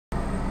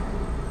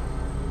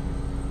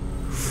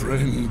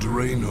Friend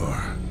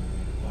Raynor,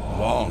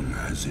 long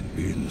has it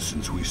been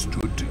since we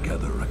stood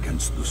together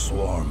against the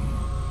Swarm.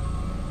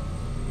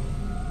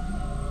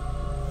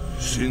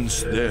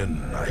 Since then,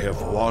 I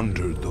have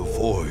wandered the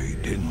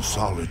void in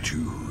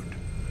solitude,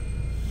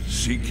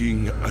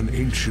 seeking an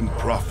ancient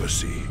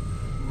prophecy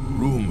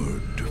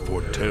rumored to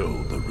foretell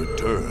the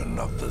return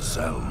of the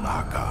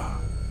Xel'Naga.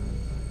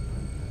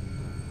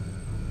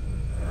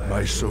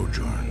 My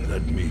sojourn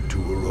led me to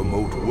a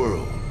remote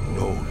world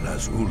known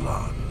as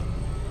Ulan,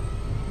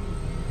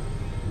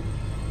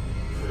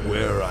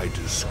 where I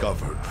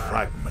discovered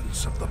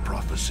fragments of the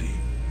prophecy,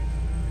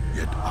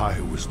 yet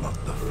I was not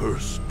the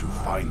first to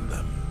find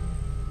them.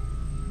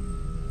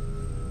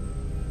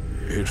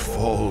 It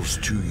falls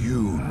to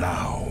you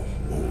now,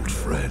 old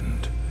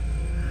friend,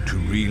 to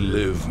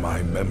relive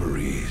my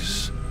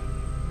memories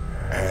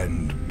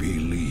and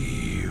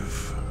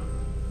believe.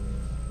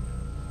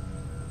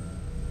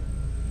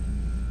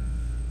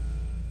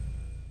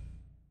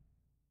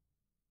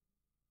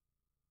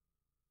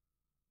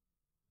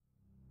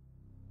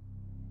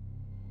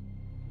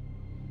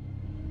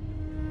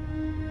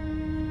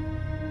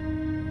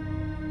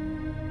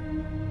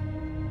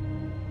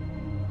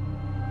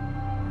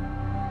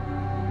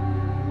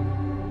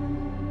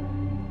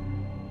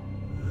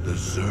 The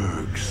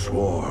Zerg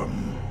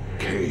swarm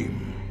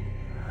came,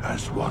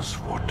 as was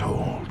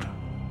foretold.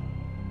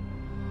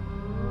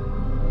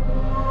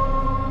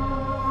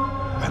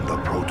 And the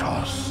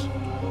Protoss,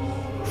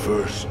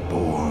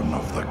 firstborn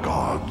of the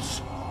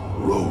gods,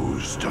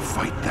 rose to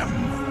fight them.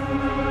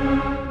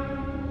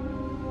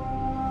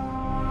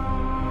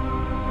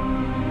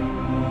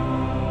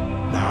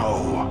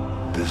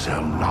 Now, the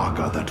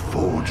Xel'Naga that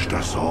forged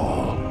us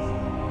all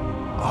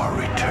are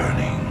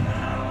returning.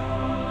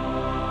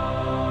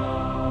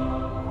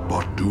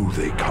 But do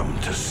they come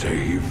to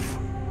save?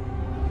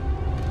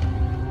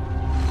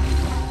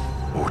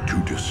 Or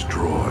to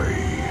destroy?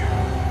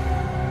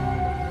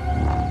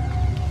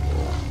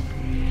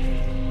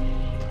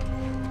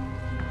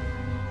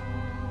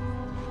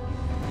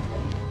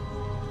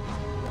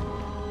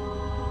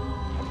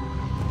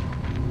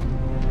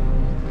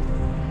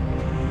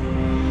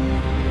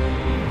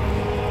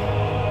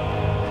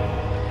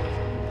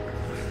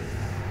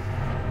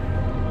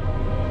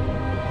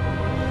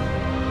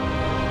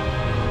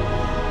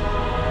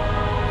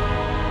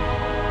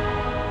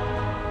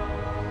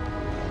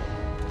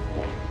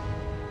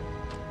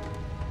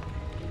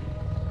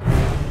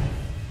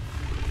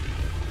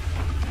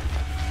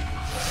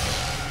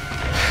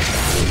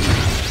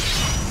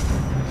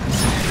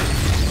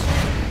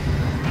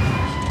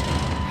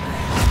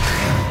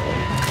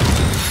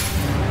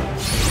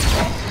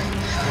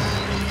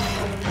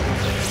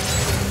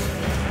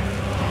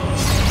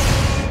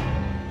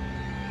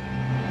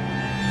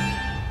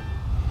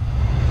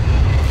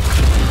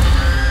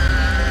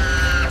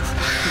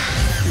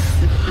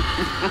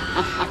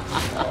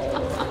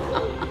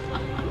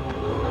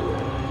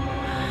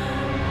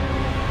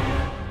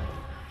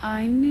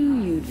 I knew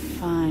you'd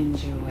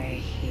find your way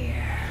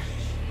here.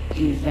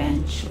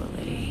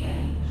 Eventually.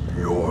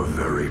 Your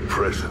very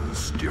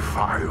presence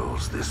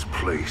defiles this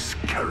place,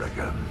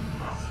 Kerrigan.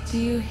 Do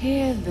you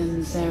hear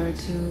them,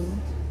 SC2?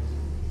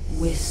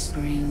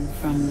 Whispering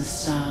from the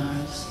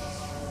stars.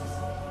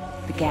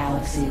 The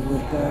galaxy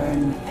will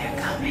burn with their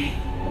coming.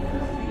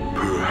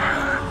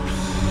 Perhaps.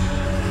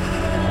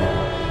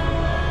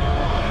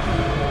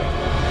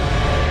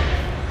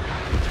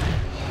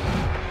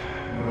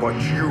 But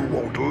you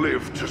won't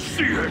live to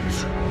see it!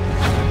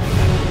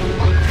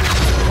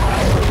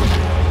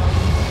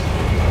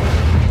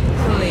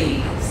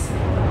 Please.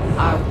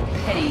 Our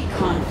petty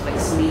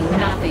conflicts mean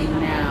nothing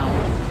now.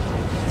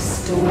 The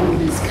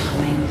storm is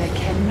coming that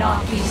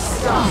cannot be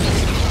stopped.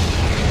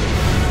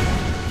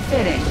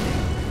 Fitting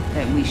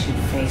that we should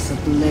face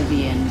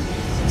oblivion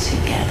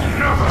together.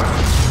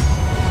 Never!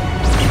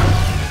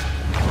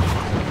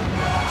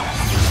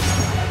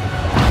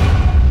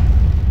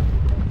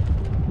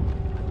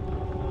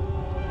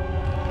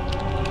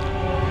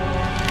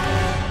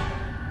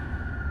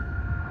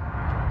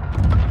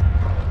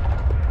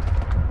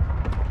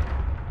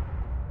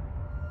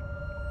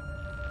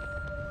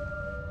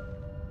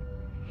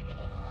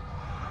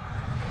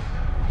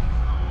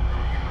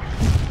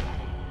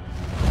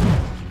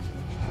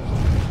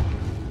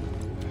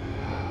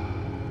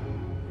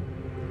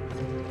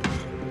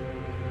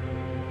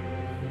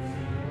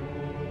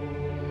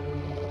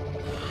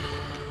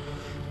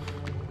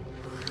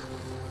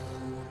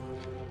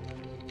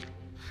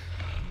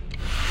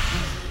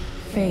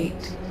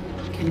 Fate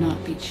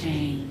cannot be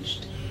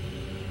changed.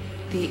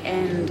 The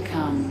end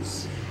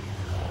comes.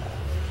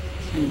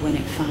 And when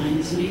it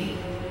finds me,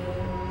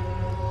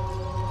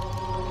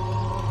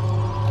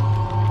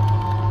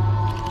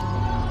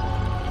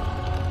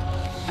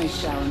 I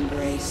shall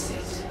embrace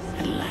it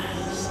at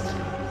last.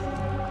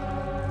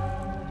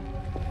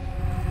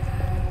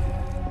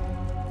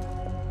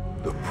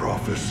 The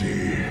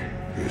prophecy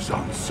is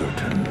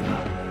uncertain.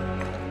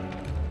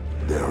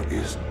 There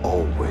is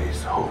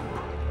always hope.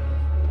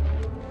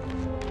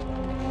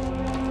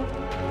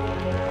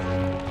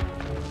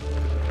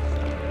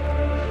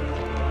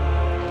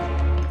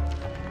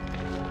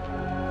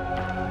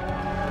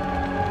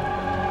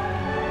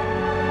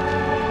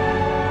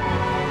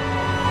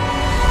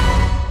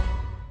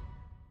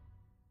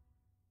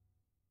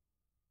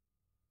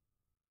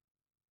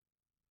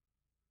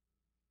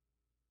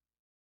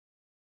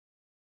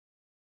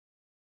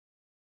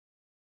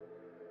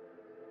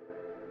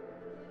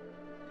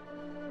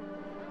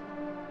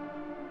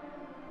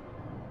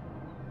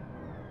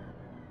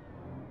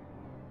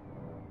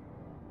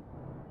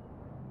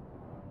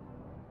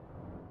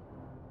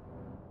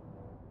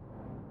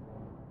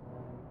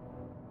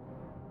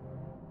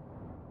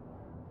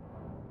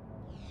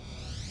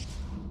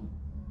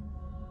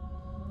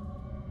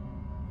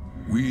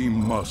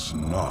 must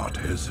not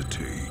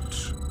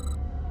hesitate.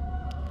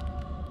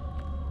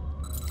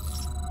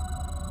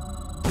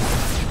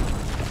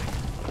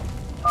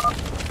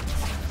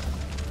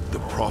 The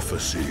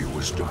prophecy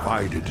was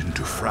divided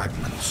into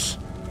fragments,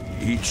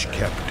 each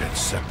kept at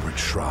separate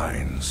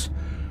shrines.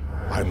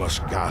 I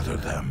must gather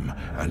them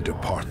and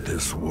depart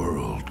this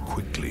world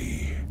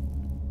quickly.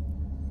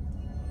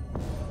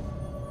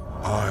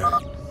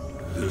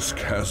 This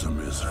chasm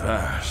is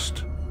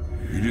vast.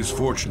 It is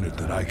fortunate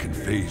that I can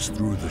phase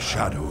through the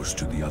shadows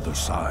to the other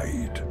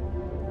side.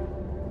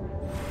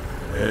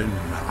 En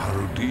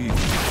Arudin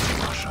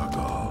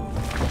Rashagal.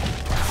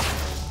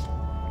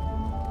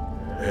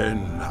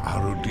 En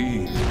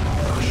Arudin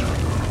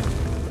Rashagal.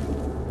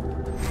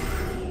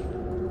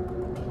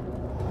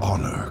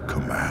 Honor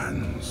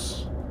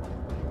commands.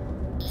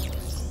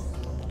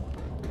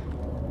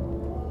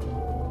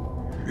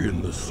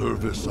 In the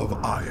service of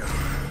Ire.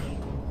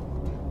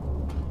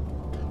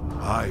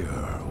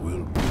 Ire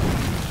will be.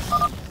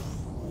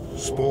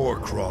 Spore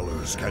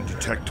crawlers can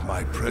detect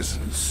my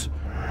presence.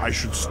 I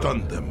should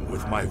stun them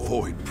with my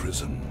void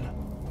prison.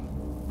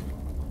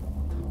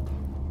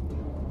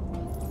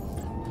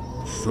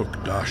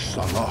 Sukdash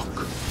Salak.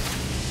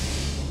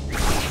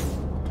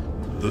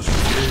 The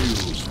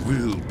scales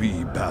will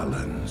be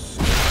balanced.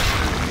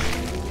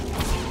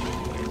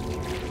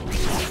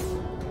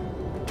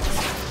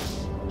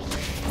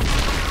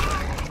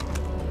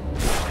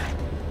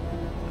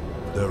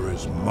 There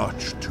is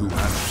much to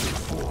answer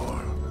for.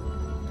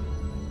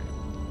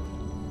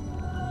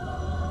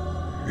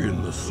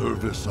 In the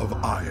service of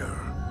Ire.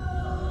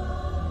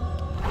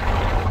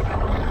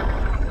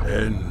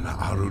 En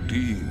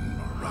Arudin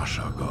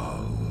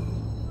Rashagal.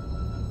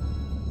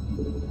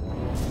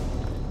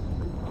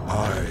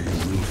 I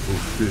will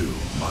fulfill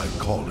my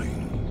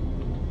calling.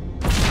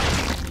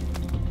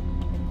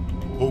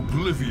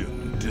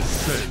 Oblivion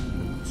descends.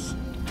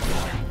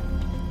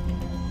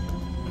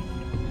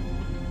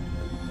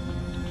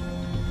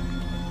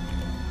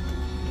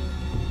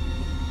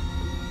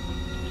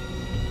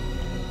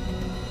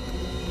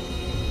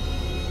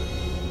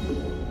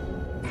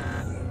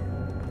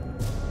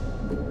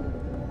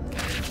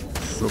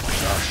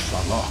 Sukdash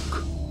Salak.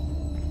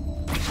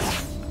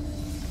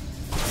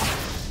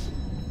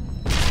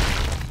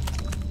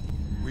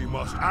 We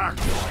must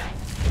act.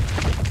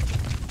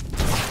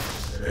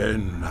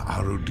 En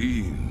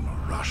Arudin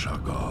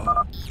Rashagal.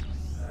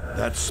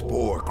 That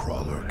spore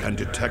crawler can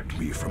detect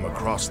me from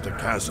across the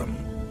chasm.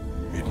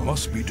 It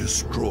must be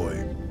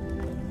destroyed.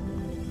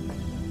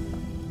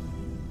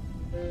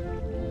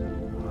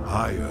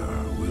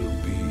 Ire will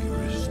be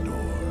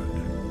restored.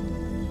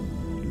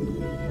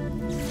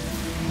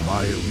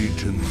 My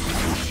allegiance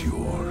is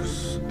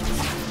yours.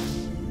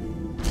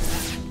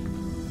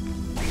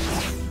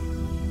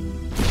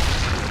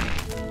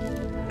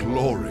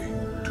 Glory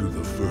to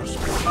the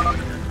firstborn.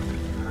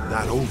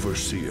 That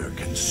overseer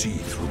can see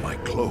through my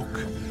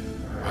cloak.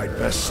 I'd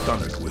best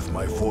stun it with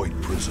my void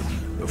prison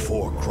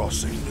before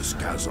crossing this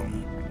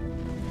chasm.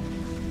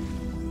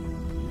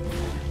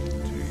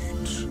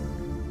 Tate.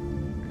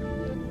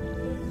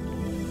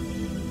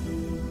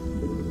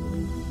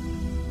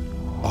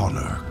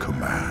 Honor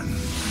commands.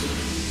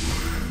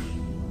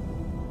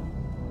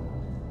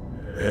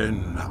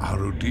 En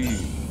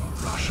Arudin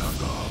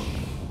Rashagal.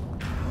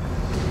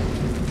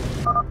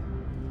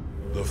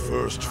 The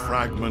first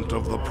fragment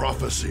of the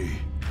prophecy.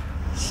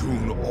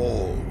 Soon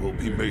all will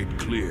be made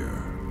clear.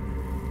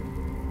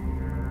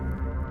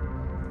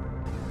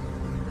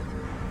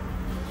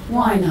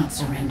 Why not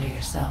surrender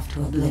yourself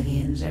to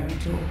oblivion,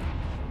 Zeratul?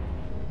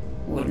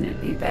 Wouldn't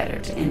it be better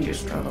to end your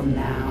struggle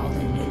now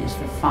than witness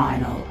the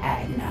final,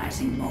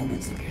 agonizing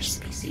moments of your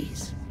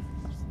species?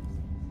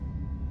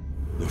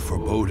 The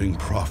foreboding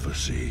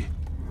prophecy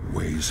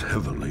weighs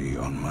heavily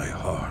on my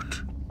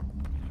heart.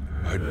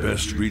 I'd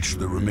best reach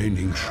the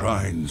remaining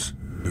shrines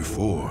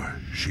before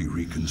she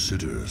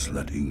reconsiders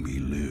letting me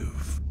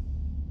live.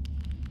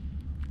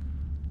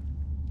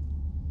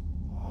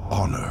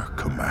 Honor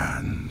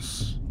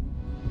commands.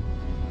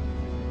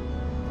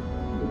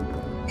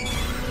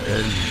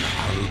 En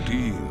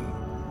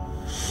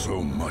Arudin.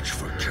 So much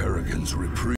for Kerrigan's reprieve.